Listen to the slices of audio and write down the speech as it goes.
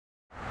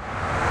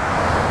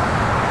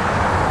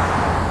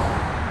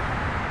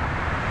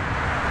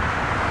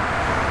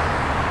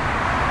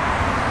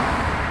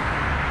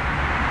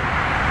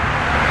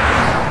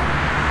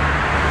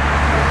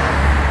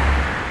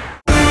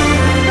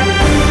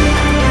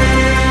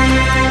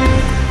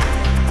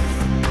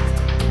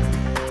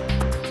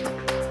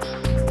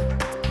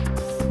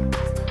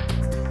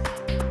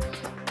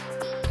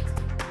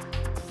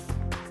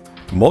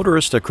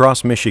Motorists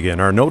across Michigan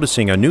are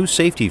noticing a new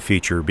safety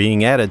feature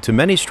being added to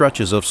many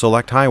stretches of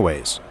select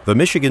highways. The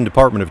Michigan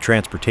Department of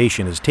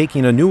Transportation is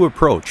taking a new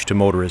approach to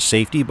motorist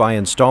safety by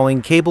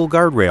installing cable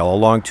guardrail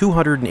along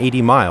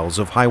 280 miles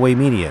of highway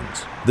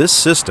medians. This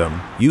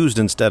system, used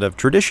instead of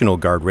traditional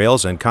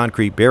guardrails and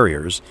concrete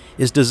barriers,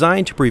 is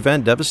designed to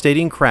prevent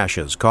devastating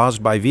crashes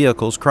caused by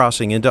vehicles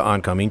crossing into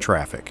oncoming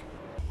traffic.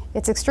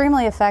 It's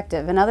extremely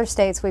effective. In other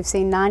states, we've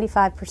seen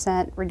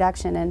 95%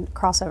 reduction in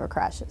crossover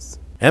crashes.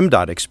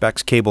 MDOT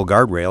expects cable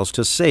guardrails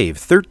to save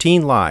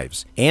 13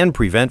 lives and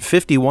prevent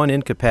 51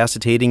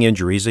 incapacitating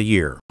injuries a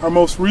year. Our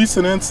most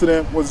recent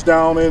incident was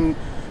down in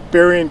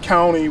Berrien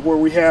County, where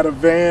we had a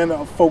van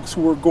of folks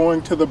who were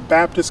going to the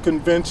Baptist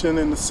Convention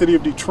in the city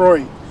of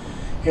Detroit,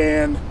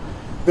 and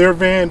their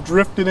van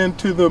drifted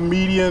into the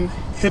median,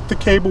 hit the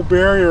cable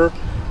barrier,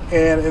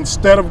 and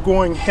instead of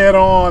going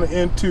head-on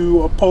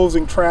into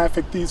opposing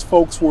traffic, these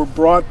folks were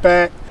brought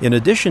back. In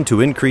addition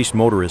to increased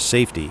motorist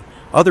safety,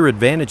 other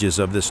advantages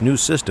of this new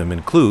system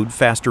include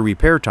faster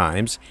repair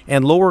times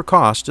and lower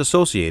costs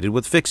associated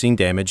with fixing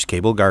damaged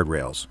cable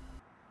guardrails.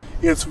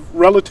 It's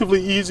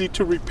relatively easy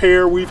to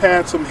repair. We've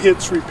had some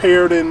hits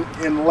repaired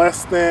in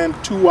less than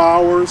 2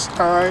 hours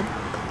time,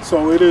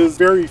 so it is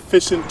very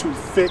efficient to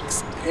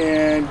fix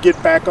and get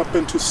back up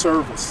into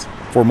service.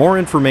 For more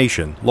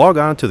information, log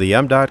on to the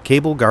MDOT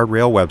Cable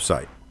Guardrail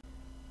website.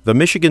 The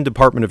Michigan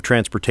Department of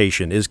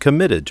Transportation is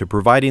committed to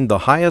providing the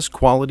highest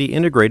quality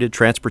integrated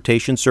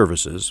transportation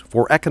services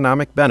for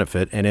economic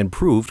benefit and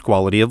improved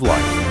quality of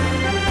life.